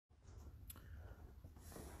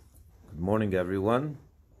morning, everyone,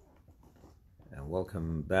 and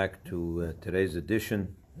welcome back to today's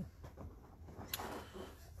edition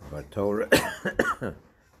of our Torah,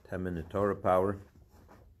 10-minute Torah Power.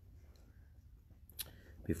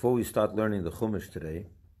 Before we start learning the Chumash today,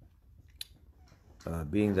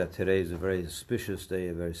 being that today is a very auspicious day,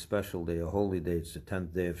 a very special day, a holy day, it's the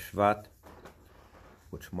 10th day of Shvat,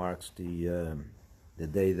 which marks the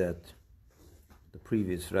day that the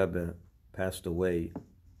previous Rebbe passed away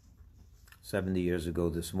 70 years ago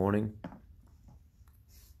this morning,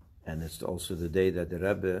 and it's also the day that the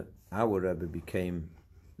Rebbe, our Rebbe, became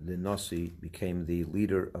the Nasi, became the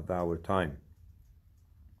leader of our time.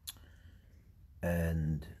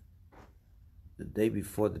 And the day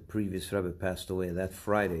before the previous Rebbe passed away, that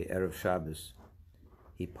Friday, Erev Shabbos,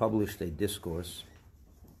 he published a discourse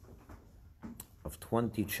of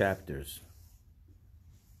 20 chapters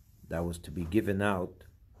that was to be given out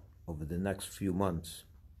over the next few months.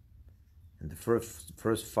 And the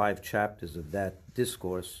first 5 chapters of that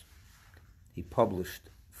discourse he published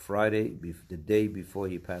Friday, the day before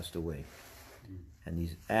he passed away. And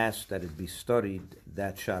he asked that it be studied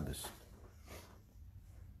that Shabbos.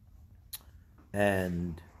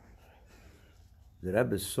 And the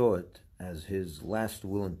Rebbe saw it as his last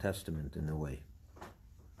will and testament in a way.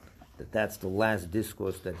 That's the last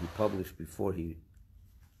discourse that he published before he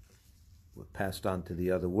passed on to the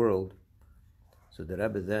other world. So the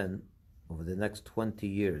Rebbe then, over the next 20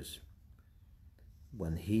 years,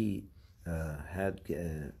 when he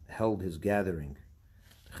held his gathering,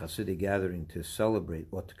 the Hasidic gathering, to celebrate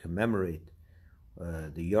or to commemorate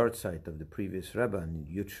the yahrzeit of the previous Rebbe on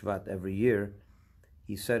Yud Shvat every year,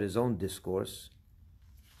 he said his own discourse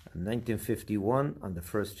in 1951 on the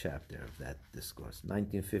first chapter of that discourse,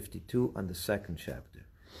 1952 on the second chapter,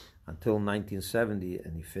 until 1970,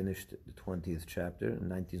 and he finished the 20th chapter. In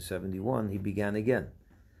 1971, he began again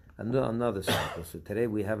another cycle. So today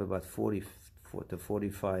we have about 44 to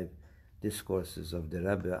 45 discourses of the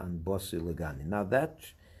Rebbe on Bossi Legani. Now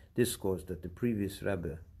that discourse that the previous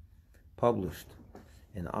Rebbe published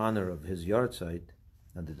in honor of his yahrzeit,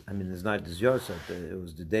 it's not his yahrzeit, it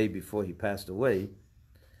was the day before he passed away,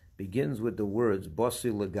 begins with the words,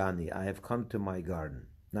 Bossi Legani, I have come to my garden.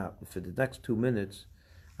 Now, for the next 2 minutes,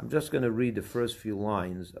 I'm just going to read the first few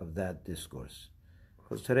lines of that discourse.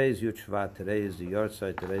 Because today is Yud Shvat, today is the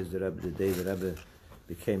yahrzeit, today is the day the Rebbe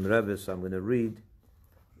became Rebbe, so I'm going to read.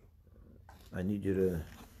 I need you to,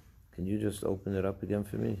 can you just open it up again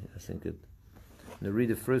for me? I'm going to read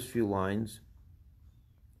the first few lines,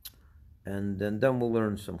 and then we'll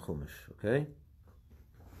learn some Chumash, okay?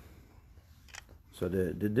 So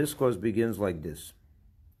the discourse begins like this.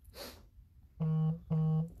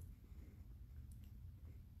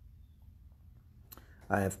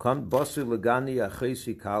 I have come, Bossi Legani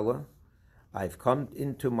Achesi Kala. I have come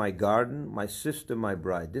into my garden, my sister, my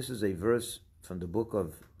bride. This is a verse from the book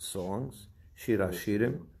of Songs, Shir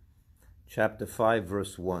HaShirim, chapter 5,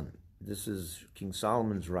 verse 1. This is King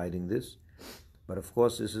Solomon's writing this, but of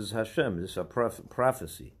course this is Hashem, this is a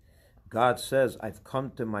prophecy. God says, I've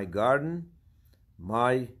come to my garden,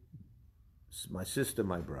 my sister,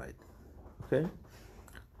 my bride. Okay?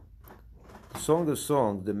 The Song of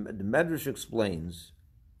Songs, the Medrash explains,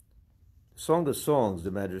 Song of Songs, the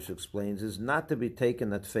Medrash explains, is not to be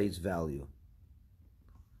taken at face value.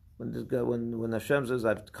 When Hashem says,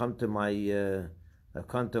 I've come to my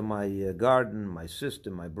garden, my sister,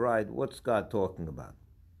 my bride, what's God talking about?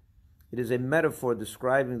 It is a metaphor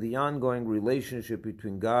describing the ongoing relationship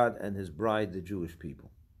between God and his bride, the Jewish people.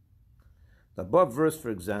 The above verse, for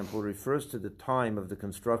example, refers to the time of the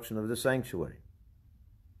construction of the sanctuary,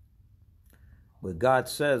 where God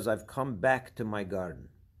says, I've come back to my garden.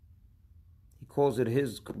 He calls it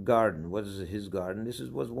his garden. What is it, his garden? This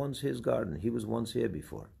was once his garden. He was once here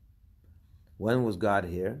before. When was God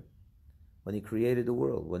here? When he created the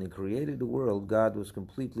world. When he created the world, God was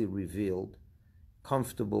completely revealed,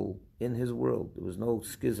 comfortable in his world. There was no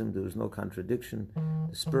schism, there was no contradiction.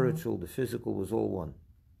 The spiritual, the physical was all one.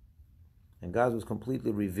 And God was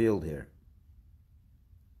completely revealed here.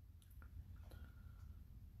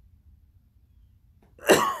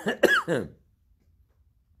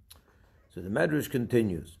 So the Medrash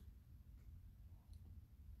continues.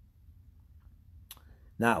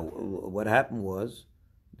 Now, what happened was,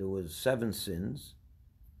 there was 7 sins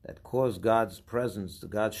that caused God's presence,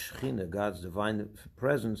 God's Shekhinah, God's divine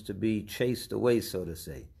presence, to be chased away, so to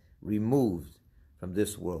say, removed from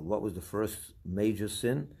this world. What was the first major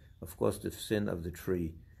sin? Of course, the sin of the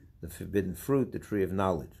tree, the forbidden fruit, the tree of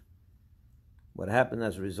knowledge. What happened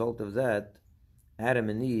as a result of that, Adam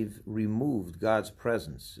and Eve removed God's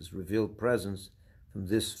presence, his revealed presence, from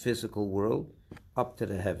this physical world up to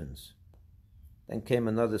the heavens. Then came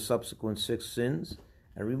another subsequent 6 sins,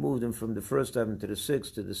 and removed them from the first heaven to the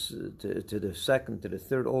sixth, to the second, to the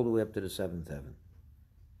third, all the way up to the seventh heaven.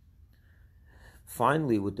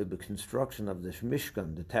 Finally, with the construction of the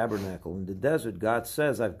Mishkan, the tabernacle in the desert, God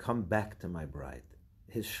says, I've come back to my bride.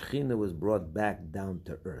 His Shekhinah was brought back down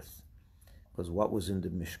to earth. Because what was in the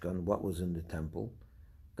Mishkan, what was in the temple,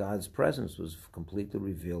 God's presence was completely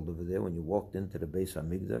revealed over there when you walked into the Beis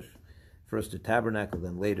HaMikdash. First the tabernacle,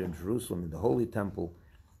 then later in Jerusalem, in the Holy Temple,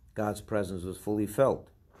 God's presence was fully felt.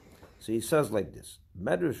 So he says like this,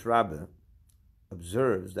 Medrash Rabbi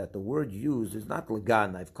observes that the word used is not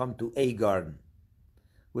Lagan, I've come to a garden,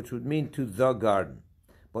 which would mean to the garden,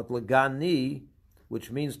 but Lagani,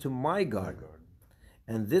 which means to my garden.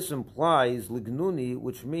 And this implies Lignuni,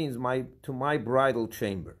 which means to my bridal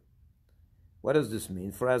chamber. What does this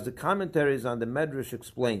mean? For as the commentaries on the Medrash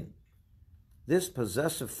explain, this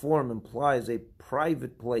possessive form implies a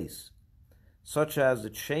private place, such as the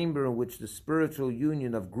chamber in which the spiritual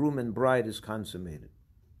union of groom and bride is consummated.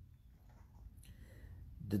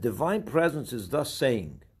 The divine presence is thus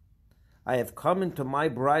saying, I have come into my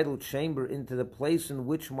bridal chamber, into the place in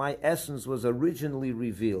which my essence was originally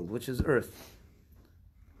revealed, which is earth.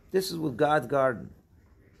 This is with God's garden.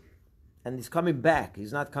 And he's coming back.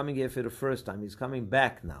 He's not coming here for the first time. He's coming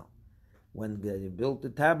back now. When he built the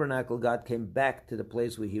tabernacle, God came back to the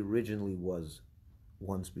place where he originally was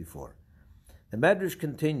once before. The Medrash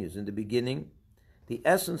continues, in the beginning, the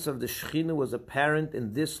essence of the Shekhinah was apparent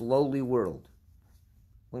in this lowly world.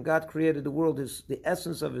 When God created the world, the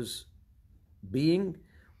essence of his being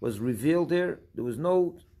was revealed there. There was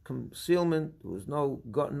no concealment. There was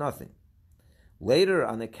nothing. Later,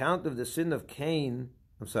 on account of the sin of Cain,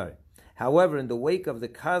 however, in the wake of the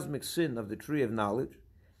cosmic sin of the tree of knowledge,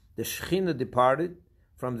 the Shekhinah departed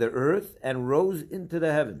from the earth and rose into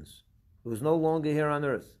the heavens. It was no longer here on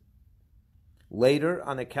earth. Later,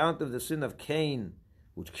 on account of the sin of Cain,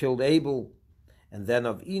 which killed Abel, and then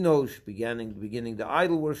of Enosh, beginning the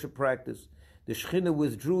idol worship practice, the Shekhinah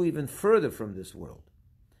withdrew even further from this world,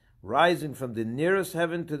 rising from the nearest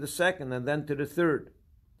heaven to the second and then to the third.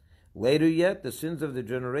 Later yet, the sins of the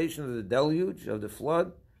generation of the deluge, of the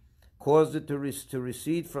flood, caused it to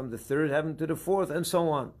recede from the third heaven to the fourth, and so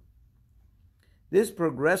on. This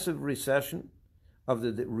progressive recession of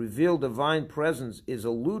the revealed divine presence is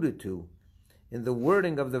alluded to in the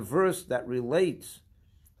wording of the verse that relates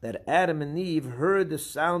that Adam and Eve heard the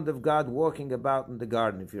sound of God walking about in the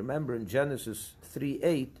garden. If you remember in Genesis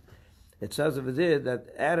 3:8, it says over there that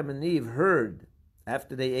Adam and Eve heard,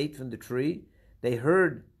 after they ate from the tree, they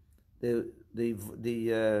heard the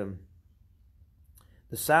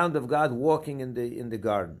sound of God walking in the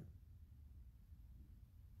garden.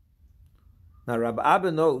 Now Rabbi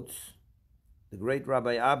Abba notes, the great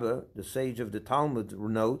Rabbi Abba, the sage of the Talmud,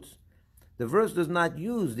 notes, the verse does not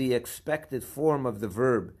use the expected form of the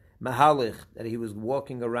verb, mahalich, that he was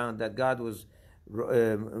walking around, that God was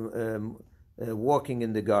walking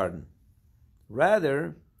in the garden.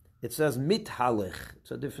 Rather, it says mithalich.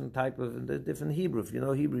 It's a different type of, a different Hebrew. If you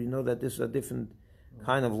know Hebrew, you know that this is a different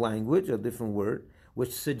kind of language, a different word,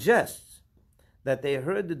 which suggests that they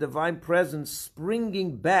heard the divine presence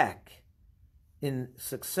springing back in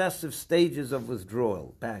successive stages of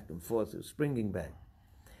withdrawal, back and forth, springing back.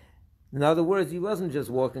 In other words, he wasn't just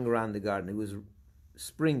walking around the garden, he was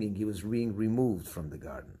springing, he was being removed from the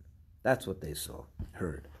garden. That's what they saw,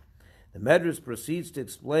 heard. The Medrash proceeds to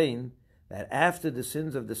explain that after the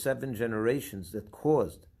sins of the 7 generations that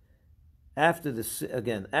caused, after the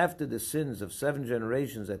sins of 7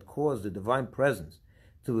 generations that caused the divine presence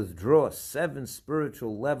to withdraw 7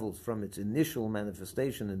 spiritual levels from its initial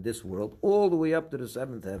manifestation in this world, all the way up to the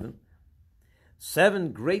 7th heaven,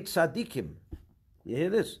 7 great tzaddikim, you hear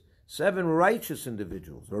this? 7 righteous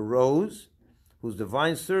individuals arose, whose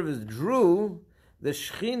divine service drew the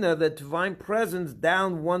Shekhinah, the divine presence,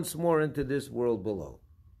 down once more into this world below.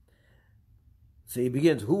 So he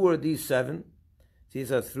begins, who were these 7? He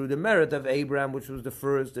says, through the merit of Abraham, which was the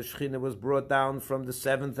first, the Shekhinah was brought down from the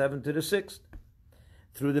 7th heaven to the 6th.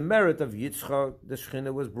 Through the merit of Yitzchak, the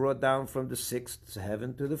Shekhinah was brought down from the 6th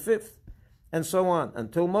heaven to the 5th, and so on,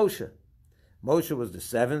 until Moshe. Moshe was the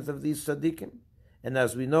 7th of these tzaddikim, and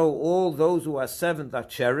as we know, all those who are 7th are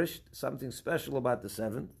cherished, something special about the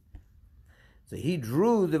 7th. So he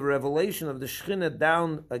drew the revelation of the Shekhinah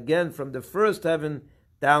down again from the 1st heaven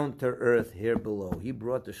down to earth here below. He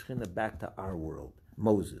brought the Shekhinah back to our world,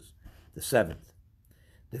 Moses, the 7th.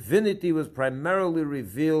 Divinity was primarily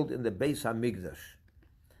revealed in the Beis HaMikdash.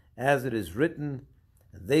 As it is written,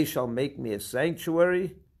 they shall make me a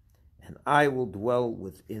sanctuary, and I will dwell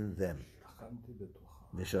within them.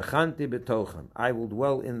 V'shachanti b'tochem. I will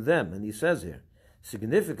dwell in them. And he says here,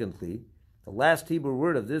 Significantly, the last Hebrew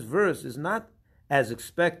word of this verse is not as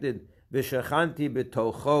expected, V'shachanti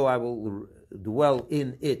b'tocho, I will dwell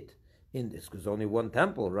in it. In this, because only one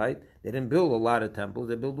temple, right? They didn't build a lot of temples,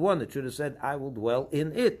 they built one. It should have said, I will dwell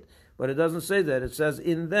in it. But it doesn't say that, it says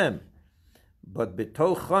in them. But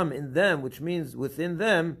betocham, in them, which means within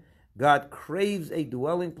them, God craves a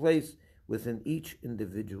dwelling place within each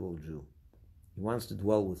individual Jew. He wants to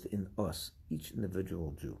dwell within us, each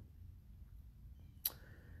individual Jew.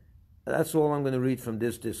 That's all I'm going to read from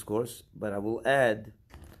this discourse, but I will add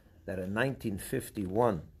that in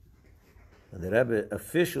 1951, when the Rebbe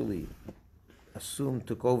officially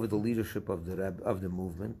took over the leadership of the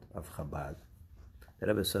movement of Chabad, the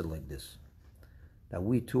Rebbe said like this, that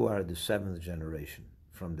we too are the seventh generation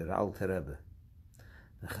from the Alter Rebbe.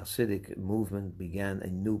 The Hasidic movement began a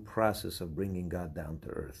new process of bringing God down to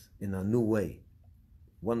earth in a new way,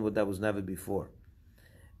 one that was never before.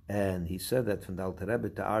 And he said that from the Alter Rebbe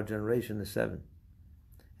to our generation is seven.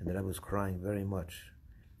 And the Rebbe was crying very much.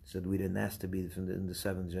 He said we didn't ask to be in the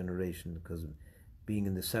seventh generation, because being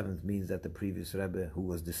in the seventh means that the previous Rebbe, who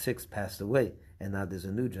was the sixth, passed away, and now there's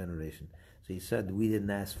a new generation. So he said we didn't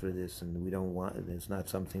ask for this, and we don't want it. It's not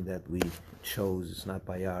something that we chose. It's not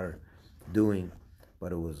by our doing,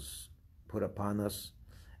 but it was put upon us.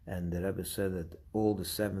 And the Rebbe said that all the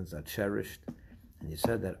sevens are cherished. And he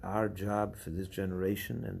said that our job for this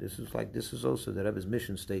generation, and this is also the Rebbe's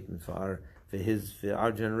mission statement for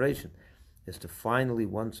our generation, is to finally,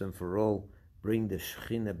 once and for all, bring the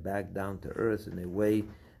Shekhinah back down to earth in a way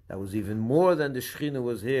that was even more than the Shekhinah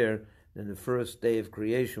was here than the first day of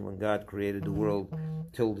creation when God created the world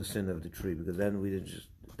till the sin of the tree. Because then we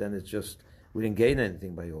didn't gain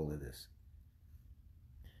anything by all of this.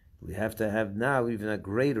 We have to have now even a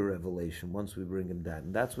greater revelation once we bring him down.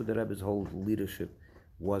 And that's what the Rebbe's whole leadership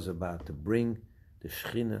was about, to bring the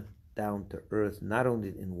Shekhinah down to earth, not only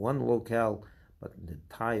in one locale, but in the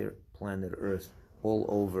entire planet Earth, all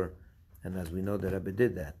over. And as we know, the Rebbe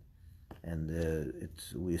did that. And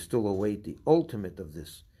we still await the ultimate of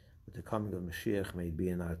this. With the coming of Mashiach may be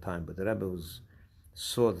in our time. But the Rebbe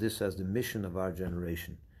saw this as the mission of our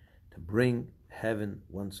generation, to bring heaven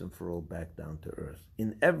once and for all back down to earth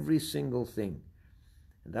in every single thing.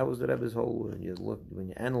 And that was the Rebbe's whole. When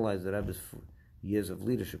you analyze the Rebbe's years of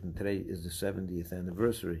leadership, and today is the 70th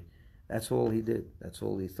anniversary, that's all he did. That's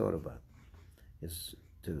all he thought about, is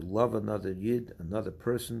to love another Yid, another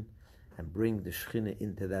person, and bring the Shekhinah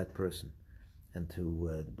into that person, and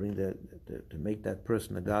to to make that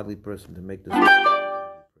person a godly person, to make this person a godly person.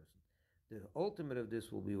 The ultimate of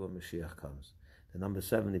this will be when Mashiach comes. The number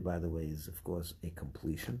 70, by the way, is of course a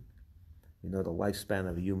completion. We know the lifespan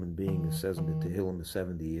of a human being, it says in the Tehillim, is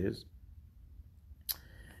 70 years.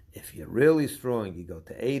 If you're really strong, you go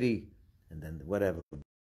to 80, and then whatever.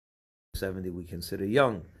 70 we consider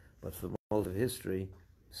young, but for most of history,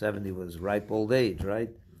 70 was ripe old age, right?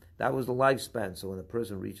 That was the lifespan. So when a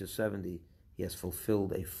person reaches 70, he has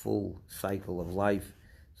fulfilled a full cycle of life.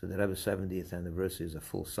 So the Rebbe's 70th anniversary is a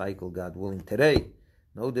full cycle, God willing. Today,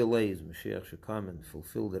 no delays, Mashiach should come and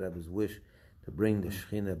fulfill the Rebbe's wish to bring the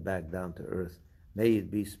Shekhinah back down to earth. May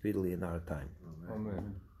it be speedily in our time.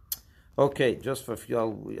 Amen. Okay, just for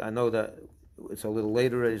y'all, I know that it's a little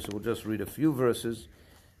later already, so we'll just read a few verses.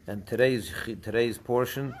 And today's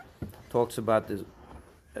portion talks about the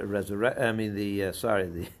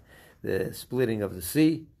the splitting of the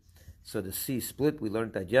sea. So the sea split. We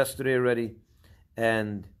learned that yesterday already,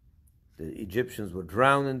 and the Egyptians were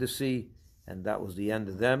drowned in the sea, and that was the end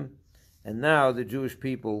of them. And now the Jewish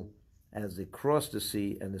people, as they crossed the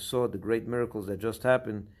sea and they saw the great miracles that just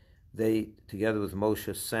happened, they, together with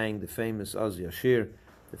Moshe, sang the famous Az Yashir,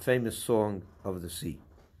 the famous song of the sea.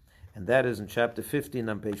 And that is in chapter 15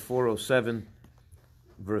 on page 407,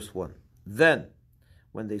 verse 1. Then,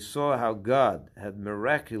 when they saw how God had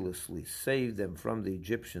miraculously saved them from the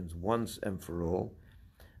Egyptians once and for all,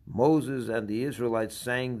 Moses and the Israelites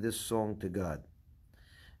sang this song to God.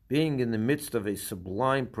 Being in the midst of a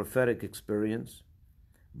sublime prophetic experience,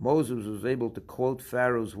 Moses was able to quote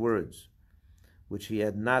Pharaoh's words, which he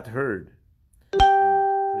had not heard,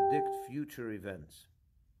 and predict future events.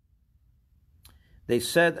 They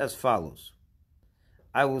said as follows: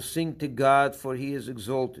 I will sing to God, for he is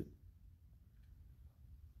exalted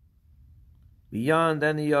beyond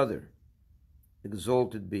any other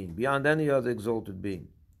exalted being, beyond any other exalted being.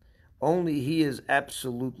 Only he is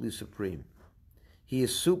absolutely supreme. He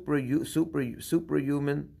is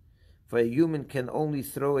superhuman, for a human can only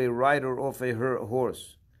throw a rider off a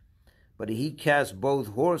horse, but he casts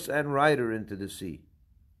both horse and rider into the sea.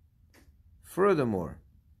 Furthermore,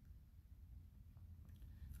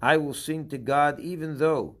 I will sing to God even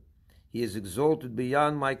though He is exalted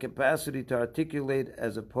beyond my capacity to articulate,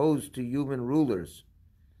 as opposed to human rulers,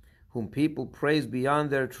 whom people praise beyond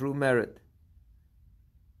their true merit.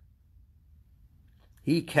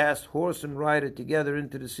 He cast horse and rider together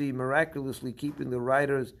into the sea, miraculously keeping the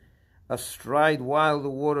riders astride while the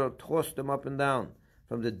water tossed them up and down,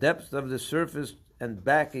 from the depths of the surface and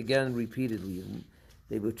back again repeatedly.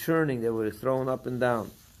 They were churning, they were thrown up and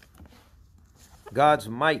down. God's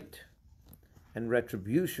might and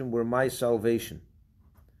retribution were my salvation.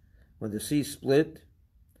 When the sea split,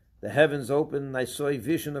 the heavens opened, and I saw a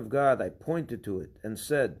vision of God. I pointed to it and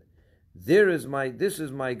said, This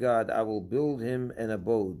is my God. I will build him an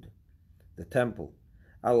abode, the temple.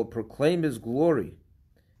 I will proclaim his glory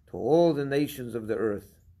to all the nations of the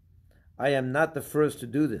earth. I am not the first to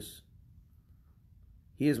do this.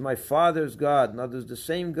 He is my father's God, and others the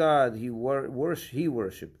same God he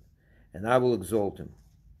worshipped, and I will exalt him.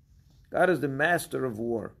 God is the master of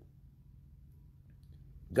war.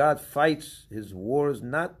 God fights his wars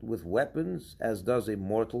not with weapons, as does a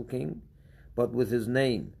mortal king, but with his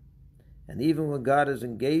name. And even when God is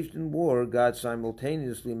engaged in war, God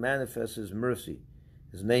simultaneously manifests his mercy,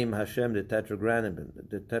 his name Hashem, the tetragrammaton,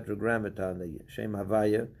 the Shem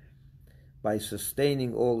Havaya, by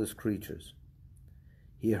sustaining all his creatures.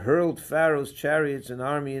 He hurled Pharaoh's chariots and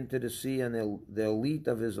army into the sea, and the elite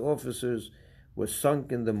of his officers were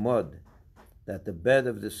sunk in the mud that the bed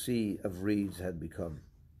of the sea of reeds had become.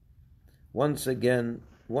 Once they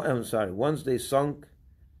sunk,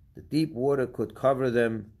 the deep water could cover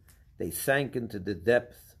them. They sank into the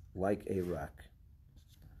depth like a rock.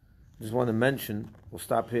 I just want to mention, we'll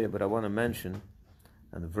stop here, but I want to mention,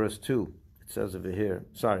 on verse 2, it says over here,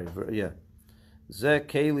 Zeh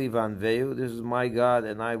Keli Vanveu, this is my God,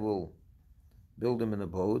 and I will build him an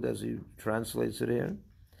abode, as he translates it here.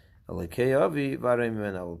 Elekei Avi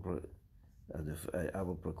Varemen, I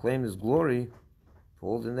will proclaim his glory for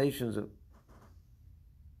all the nations of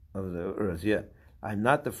the earth. I'm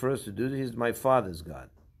not the first to do this. He's my father's God,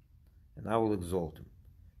 and I will exalt him.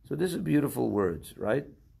 So this is beautiful words, right?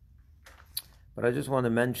 But I just want to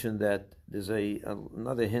mention that there's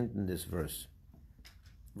another hint in this verse,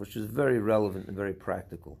 which is very relevant and very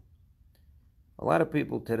practical. A lot of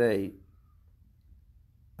people today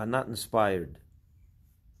are not inspired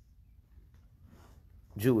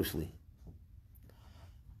Jewishly.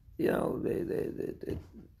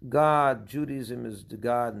 God, Judaism is the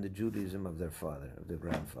God and the Judaism of their father, of their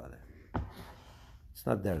grandfather. It's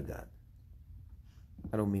not their God.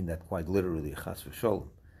 I don't mean that quite literally, chas v'sholem,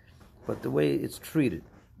 but the way it's treated.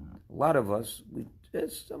 A lot of us,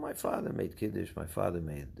 my father made Kiddush, my father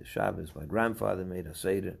made the Shabbos, my grandfather made a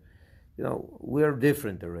Seder. We're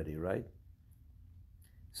different already, right?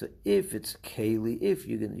 So if it's Keli,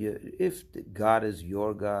 if God is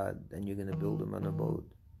your God, then you're going to build him an abode.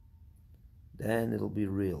 Then it'll be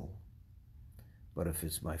real. But if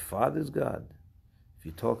it's my father's God, if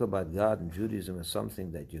you talk about God in Judaism as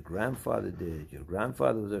something that your grandfather did, your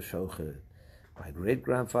grandfather was a shocher, my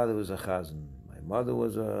great-grandfather was a chazan, my mother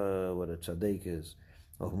was what a tzaddik is,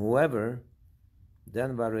 or whoever,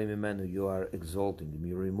 then you are exalting him,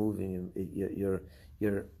 you're removing him,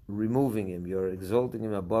 you're removing him, you're exalting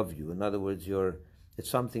him above you. In other words, it's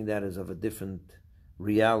something that is of a different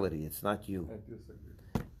reality. It's not you. I disagree.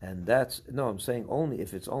 And I'm saying only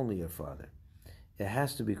if it's only your father. It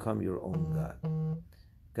has to become your own God.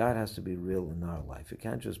 God has to be real in our life. It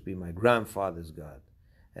can't just be my grandfather's God.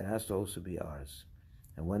 It has to also be ours.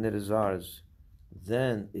 And when it is ours,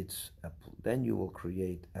 then you will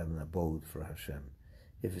create an abode for Hashem.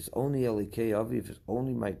 If it's only Elikei Avi, if it's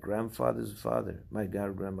only my grandfather's father, my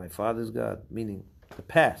father's God, meaning the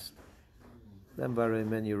past,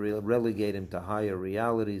 then you relegate him to higher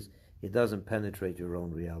realities. It doesn't penetrate your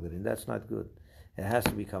own reality, and that's not good. It has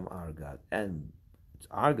to become our God. And it's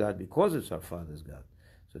our God because it's our father's God.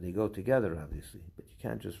 So they go together, obviously. But you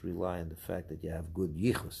can't just rely on the fact that you have good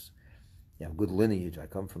yichus. You have good lineage. I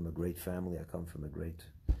come from a great family.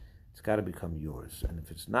 It's got to become yours. And if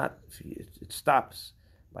it's not, it stops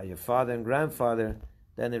by your father and grandfather,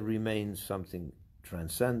 then it remains something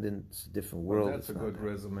transcendent. It's a different world. Well, that's a good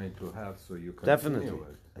resume to have, so you continue Definitely.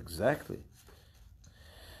 it. Exactly.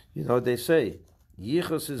 They say,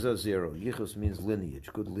 yichus is a zero. Yichus means lineage.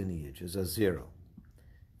 Good lineage is a zero.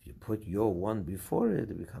 If you put your one before it,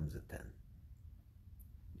 it becomes a 10.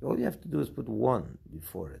 All you have to do is put one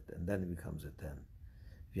before it, and then it becomes a 10.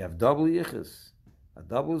 If you have double yichus, a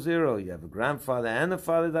double zero, you have a grandfather and a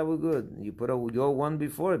father that were good, and you put your one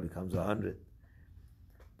before it, becomes 100.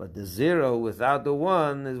 But the zero without the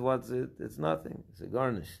one is it's nothing. It's a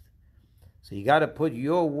garnished. So you got to put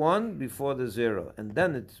your one before the zero, and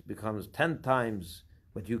then it becomes 10 times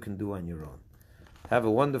what you can do on your own. Have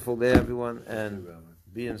a wonderful day, everyone, and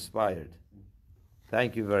be inspired.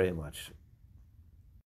 Thank you very much.